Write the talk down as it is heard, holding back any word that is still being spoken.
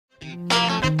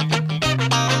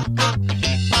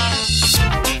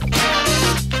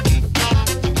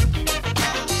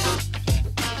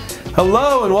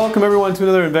Hello and welcome everyone to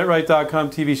another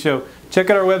InventRight.com TV show. Check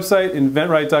out our website,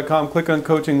 InventRight.com. Click on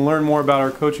coaching, learn more about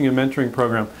our coaching and mentoring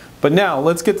program. But now,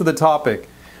 let's get to the topic.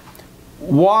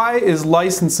 Why is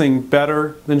licensing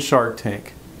better than Shark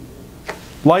Tank?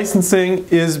 Licensing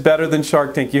is better than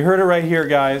Shark Tank. You heard it right here,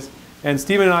 guys. And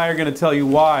Stephen and I are going to tell you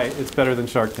why it's better than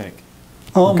Shark Tank.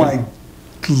 Oh my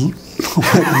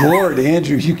Lord,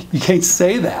 Andrew, you can't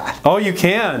say that. Oh, you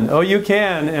can. Oh, you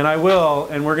can, and I will,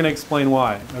 and we're going to explain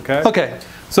why, okay? Okay.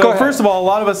 So first of all, a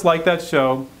lot of us like that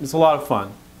show. It's a lot of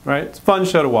fun, right? It's a fun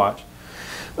show to watch.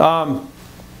 I'm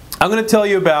going to tell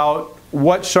you about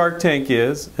what Shark Tank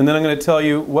is, and then I'm going to tell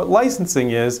you what licensing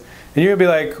is, and you're going to be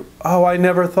like, oh, I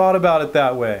never thought about it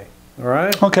that way. All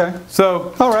right? Okay.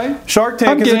 So, all right. Shark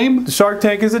Tank is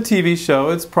a TV show.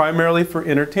 It's primarily for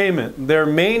entertainment. Their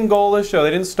main goal of the show, they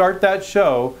didn't start that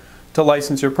show to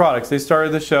license your products. They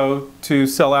started the show to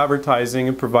sell advertising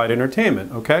and provide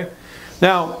entertainment, okay?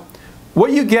 Now,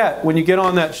 what you get when you get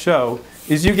on that show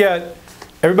is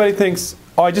everybody thinks,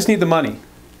 oh, I just need the money,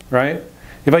 right?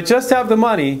 If I just have the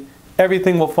money,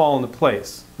 everything will fall into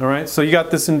place, all right? So you got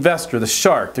this investor, the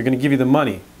shark, they're going to give you the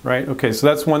money, right? Okay, so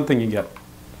that's one thing you get.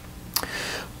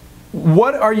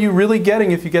 What are you really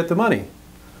getting if you get the money?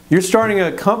 You're starting a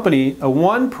company, a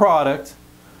one-product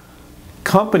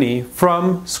company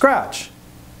from scratch,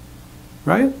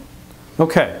 right?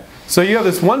 Okay, so you have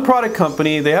this one-product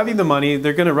company, they have you the money,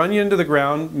 they're going to run you into the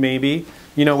ground, maybe,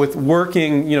 you know, with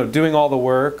working, you know, doing all the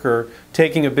work or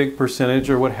taking a big percentage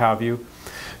or what have you.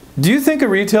 Do you think a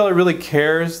retailer really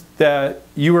cares that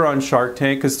you were on Shark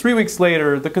Tank? Because 3 weeks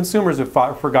later, the consumers have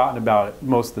forgotten about it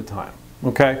most of the time.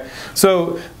 Okay,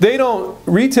 so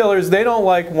retailers, they don't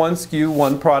like one SKU,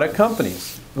 one product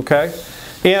companies. Okay,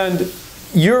 and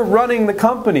you're running the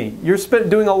company. You're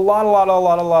doing a lot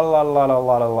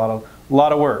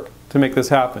of work to make this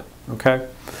happen. Okay,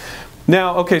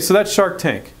 now, okay, so that's Shark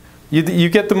Tank. You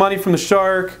get the money from the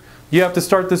shark. You have to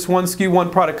start this one SKU, one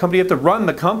product company. You have to run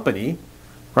the company,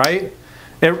 right?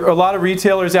 And a lot of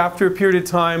retailers, after a period of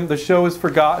time, the show is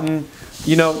forgotten.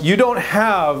 You know, you don't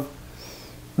have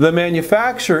the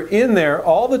manufacturer in there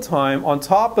all the time on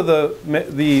top of the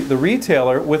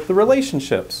retailer with the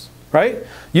relationships, right?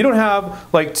 You don't have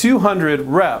like 200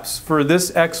 reps for this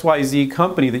XYZ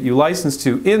company that you license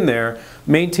to in there,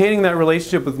 maintaining that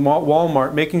relationship with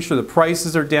Walmart, making sure the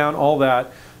prices are down, all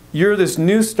that. You're this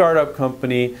new startup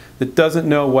company that doesn't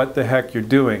know what the heck you're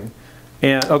doing.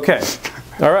 And okay,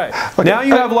 all right. Okay. Now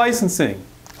you have licensing.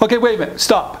 Okay, wait a minute,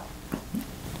 stop.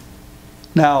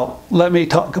 Now, let me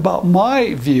talk about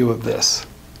my view of this.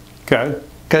 Okay.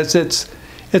 Because it's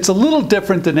a little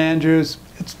different than Andrew's.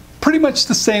 It's pretty much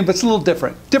the same, but it's a little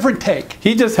different. Different take.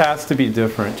 He just has to be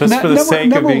different, just for the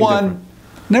sake of being different.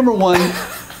 Number one,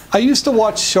 I used to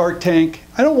watch Shark Tank.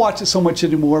 I don't watch it so much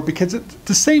anymore because it's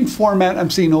the same format I'm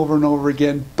seeing over and over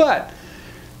again. But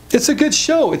it's a good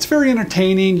show. It's very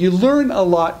entertaining. You learn a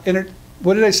lot.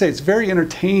 What did I say? It's very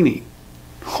entertaining.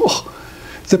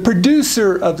 The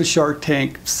producer of the Shark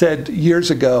Tank said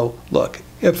years ago, look,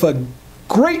 if a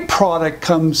great product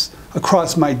comes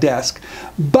across my desk,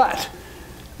 but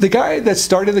the guy that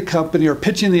started the company or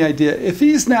pitching the idea, if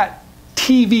he's not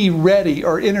TV ready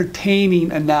or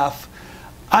entertaining enough,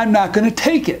 I'm not going to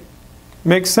take it.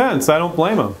 Makes sense. I don't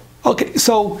blame him. Okay,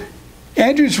 so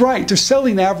Andrew's right. They're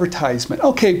selling advertisement.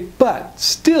 Okay, but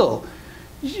still,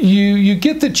 you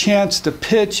get the chance to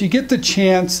pitch, you get the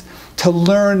chance to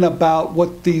learn about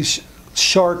what these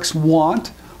sharks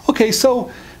want. Okay,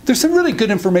 so there's some really good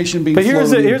information being floated.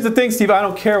 But here's the thing, Steve, I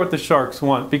don't care what the sharks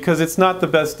want because it's not the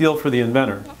best deal for the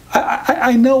inventor.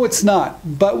 I know it's not,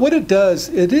 but what it does,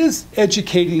 it is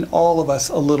educating all of us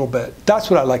a little bit.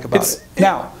 That's what I like about it.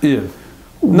 Now,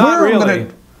 not really.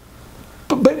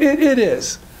 But it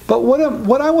is. But what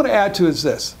I want to add to is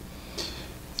this.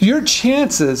 Your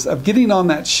chances of getting on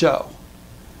that show,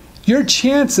 your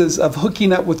chances of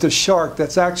hooking up with the shark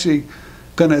that's actually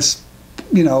going to,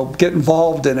 you know, get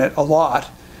involved in it a lot,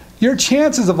 your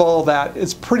chances of all that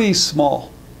is pretty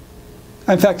small.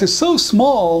 In fact, it's so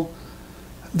small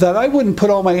that I wouldn't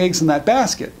put all my eggs in that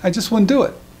basket. I just wouldn't do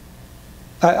it.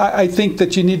 I think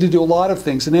that you need to do a lot of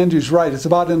things, and Andrew's right. It's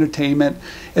about entertainment.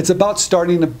 It's about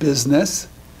starting a business.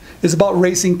 It's about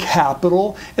raising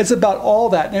capital. It's about all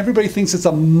that. And everybody thinks it's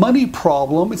a money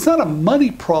problem. It's not a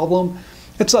money problem.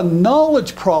 It's a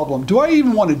knowledge problem. Do I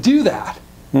even want to do that?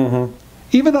 Mm-hmm.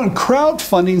 Even on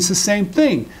crowdfunding, it's the same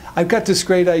thing. I've got this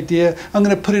great idea. I'm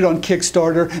going to put it on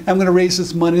Kickstarter. I'm going to raise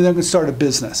this money. Then I'm going to start a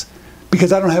business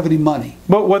because I don't have any money.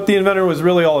 But what the inventor was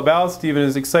really all about, Stephen,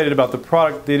 is excited about the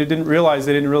product. They didn't realize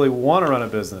they didn't really want to run a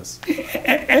business.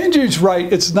 Andrew's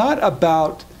right. It's not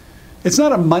about It's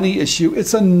not a money issue.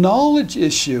 It's a knowledge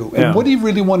issue. And Yeah. what do you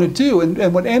really want to do?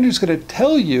 And what Andrew's going to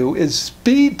tell you is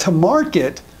speed to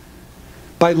market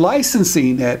by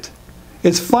licensing it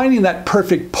is finding that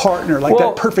perfect partner, like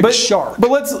that perfect shark.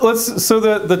 But let's so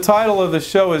the title of the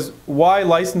show is why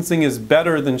licensing is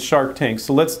better than Shark Tank.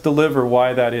 So let's deliver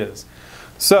why that is.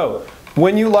 So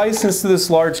when you license to this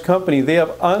large company, they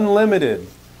have unlimited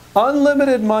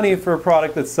money for a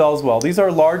product that sells well. These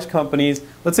are large companies.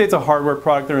 Let's say it's a hardware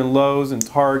product. They're in Lowe's and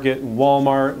Target and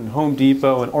Walmart and Home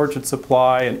Depot and Orchard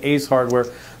Supply and Ace Hardware.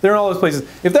 They're in all those places.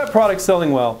 If that product's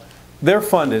selling well, they're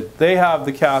funded. They have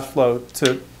the cash flow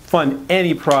to fund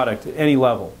any product at any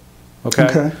level.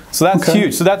 Okay? So that's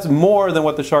huge. So that's more than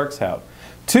what the Sharks have.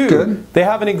 Two, they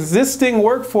have an existing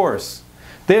workforce.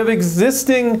 They have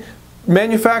existing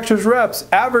manufacturers reps,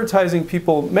 advertising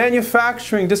people,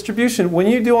 manufacturing, distribution. When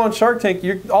you do on Shark Tank,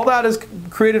 all that is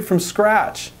created from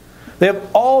scratch. They have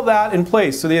all that in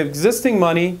place. So they have existing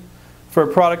money for a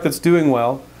product that's doing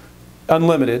well,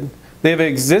 unlimited. They have an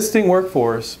existing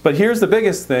workforce. But here's the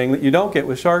biggest thing that you don't get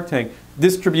with Shark Tank,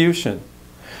 distribution.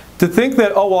 To think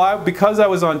that, oh, well, because I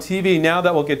was on TV, now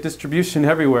that will get distribution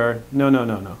everywhere. No, no,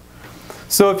 no, no.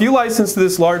 So if you license to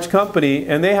this large company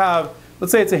and they have,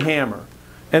 let's say it's a hammer,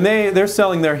 and they're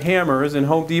selling their hammers in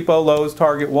Home Depot, Lowe's,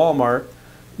 Target, Walmart,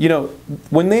 you know,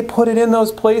 when they put it in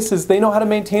those places, they know how to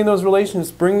maintain those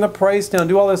relations, bring the price down,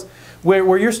 do all this.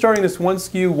 Where you're starting this one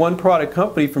SKU, one product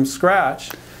company from scratch,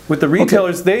 with the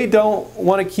retailers, they don't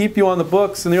want to keep you on the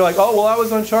books, and they're like, oh, well, I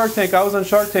was on Shark Tank. I was on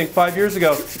Shark Tank 5 years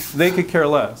ago. They could care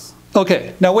less.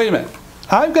 Okay, now wait a minute.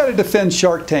 I've got to defend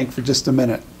Shark Tank for just a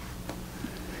minute.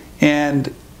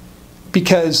 And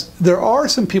because there are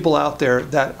some people out there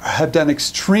that have done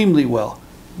extremely well,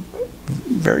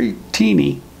 very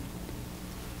teeny,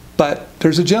 but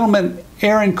there's a gentleman,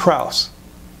 Aaron Krause.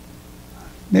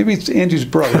 Maybe it's Andrew's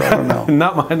brother, I don't know.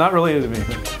 Not related to me.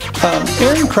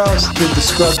 Aaron Krause did the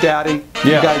Scrub Daddy.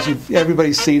 Yeah. You guys,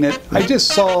 everybody's seen it. I just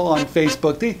saw on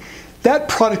Facebook, that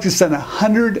product is done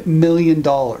 $100 million.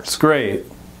 It's great.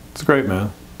 It's great,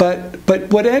 man. But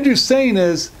what Andrew's saying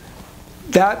is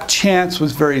that chance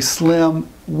was very slim.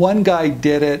 One guy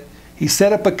did it. He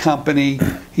set up a company.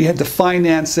 He had to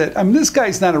finance it. I mean, this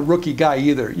guy's not a rookie guy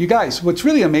either. You guys, what's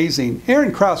really amazing,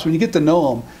 Aaron Krause, when you get to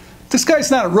know him, this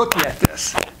guy's not a rookie at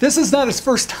this. This is not his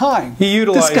first time. He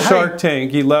utilized Shark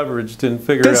Tank. He leveraged and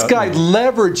figured out. This guy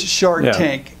leveraged Shark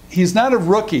Tank. He's not a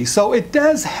rookie. So it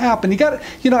does happen. You got to,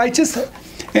 you know,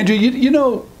 Andrew, you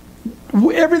know,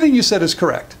 everything you said is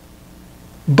correct.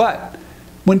 But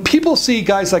when people see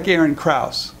guys like Aaron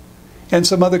Krause and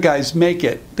some other guys make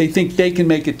it, they think they can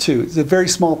make it too. It's a very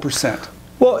small percent.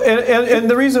 Well,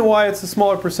 and the reason why it's a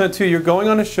smaller percent too, you're going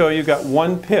on a show, you've got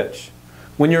one pitch.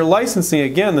 When you're licensing,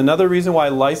 again, another reason why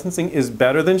licensing is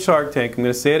better than Shark Tank, I'm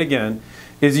going to say it again,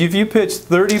 is if you pitch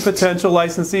 30 potential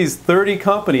licensees, 30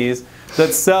 companies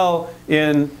that sell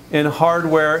in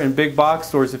hardware and big box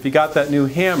stores, if you got that new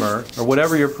hammer or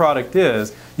whatever your product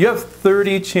is, you have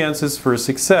 30 chances for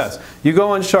success. You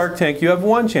go on Shark Tank, you have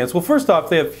one chance. Well, first off,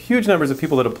 they have huge numbers of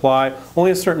people that apply.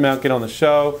 Only a certain amount get on the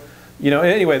show. You know,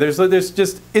 anyway, there's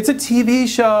just, it's a TV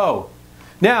show.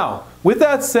 Now, with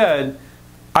that said,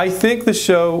 I think the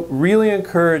show really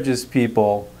encourages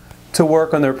people to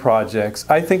work on their projects.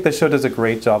 I think the show does a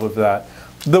great job of that.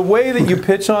 The way that you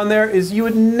pitch on there is you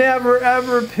would never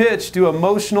ever do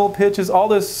emotional pitches, all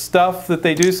this stuff that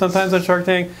they do sometimes on Shark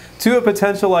Tank to a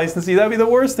potential licensee. That would be the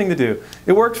worst thing to do.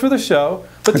 It works for the show,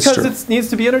 but because it needs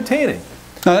to be entertaining.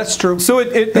 No, that's true. So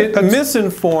it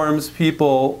misinforms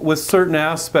people with certain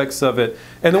aspects of it.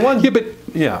 And the one,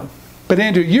 But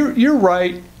Andrew, you're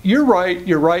right. You're right.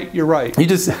 You're right. You're right. You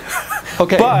just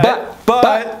okay.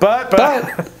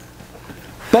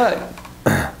 But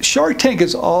Shark Tank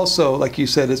is also, like you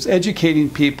said, it's educating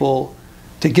people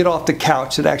to get off the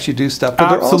couch and actually do stuff.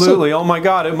 But absolutely. Oh my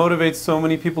God, it motivates so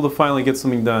many people to finally get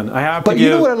something done. But you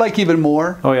know what I like even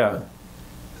more? Oh yeah.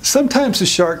 Sometimes the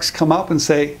sharks come up and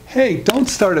say, "Hey, don't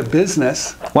start a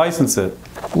business. License it.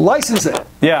 License it."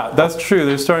 Yeah, that's true.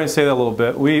 They're starting to say that a little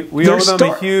bit. We owe them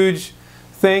a huge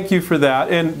thank you for that,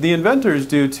 and the inventors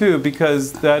do too,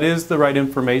 because that is the right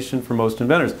information for most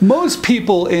inventors. Most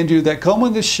people, Andrew, that come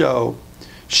on this show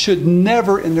should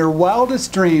never, in their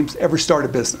wildest dreams, ever start a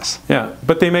business. Yeah,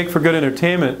 but they make for good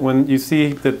entertainment when you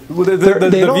see that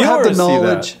they don't have the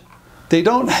knowledge. They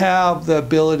don't have the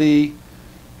ability.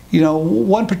 You know,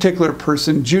 one particular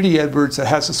person, Judy Edwards, that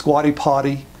has a Squatty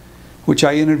Potty, which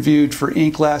I interviewed for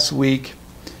Inc. last week.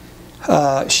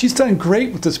 She's done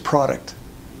great with this product.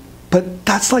 But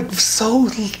that's like so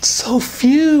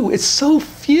few. It's so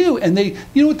few. And you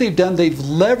know what they've done? They've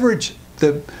leveraged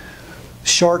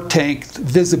Shark Tank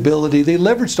visibility. They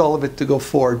leveraged all of it to go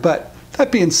forward. But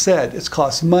that being said, it's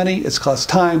cost money, it's cost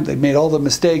time, they made all the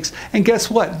mistakes. And guess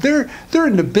what? They're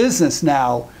in the business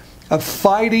now of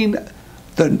fighting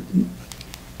the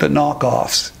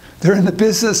knockoffs. They're in the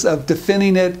business of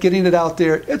defending it, getting it out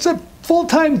there. It's a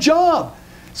full-time job.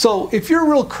 So if you're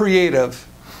real creative,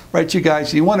 right, you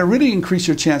guys, you want to really increase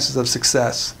your chances of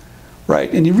success,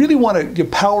 right? And you really want the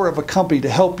power of a company to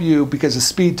help you, because the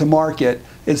speed to market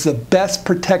is the best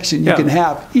protection you can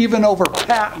have, even over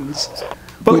patents,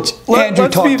 which Andrew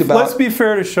talked about. Let's be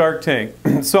fair to Shark Tank.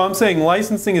 So I'm saying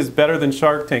licensing is better than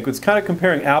Shark Tank. It's kind of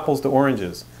comparing apples to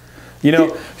oranges. You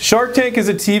know, Shark Tank is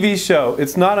a TV show.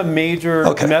 It's not a major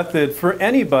method for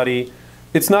anybody.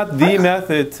 It's not the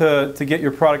method to get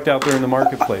your product out there in the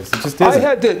marketplace. It just isn't. I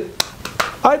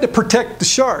had to protect the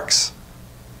sharks.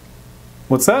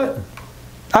 What's that?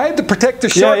 I had to protect the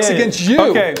sharks against you.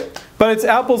 Okay, but it's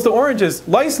apples to oranges.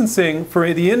 Licensing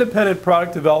for the independent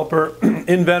product developer,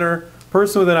 inventor,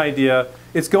 person with an idea,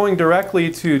 it's going directly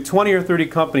to 20 or 30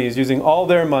 companies using all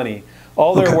their money,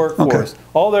 all their workforce,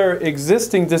 all their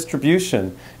existing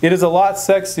distribution. It is a lot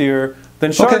sexier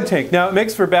than Shark Tank. Now, it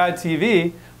makes for bad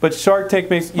TV, but Shark Tank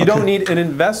makes, you don't need an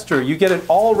investor. You get it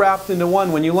all wrapped into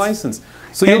one when you license.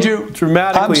 So Andrew,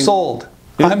 dramatically, I'm sold.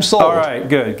 I'm sold. All right,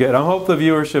 good, good. I hope the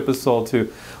viewership is sold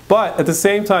too. But at the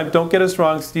same time, don't get us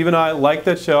wrong, Steve and I like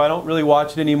that show. I don't really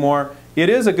watch it anymore. It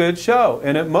is a good show,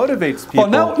 and it motivates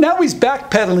people. Oh, now he's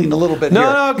backpedaling a little bit here.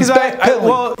 No, because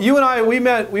well, you and I, we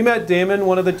met Damon,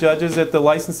 one of the judges at the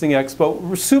Licensing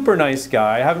Expo. Super nice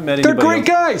guy. I haven't met anybody They're great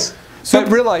guys. So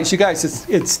realize, you guys,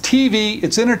 it's TV,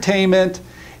 it's entertainment.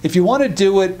 If you want to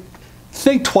do it,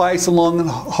 think twice and long and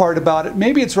hard about it.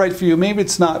 Maybe it's right for you, maybe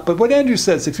it's not. But what Andrew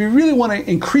says, if you really want to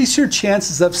increase your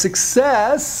chances of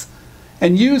success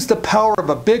and use the power of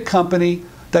a big company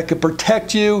that could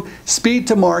protect you, speed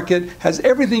to market, has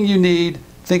everything you need,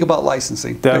 think about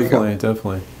licensing. Definitely,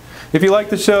 definitely. If you like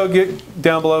the show, get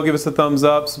down below, give us a thumbs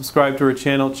up, subscribe to our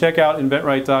channel, check out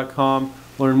InventRight.com,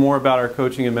 learn more about our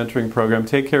coaching and mentoring program.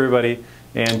 Take care, everybody,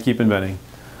 and keep inventing.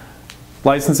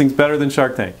 Licensing's better than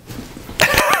Shark Tank.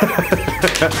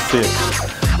 See you.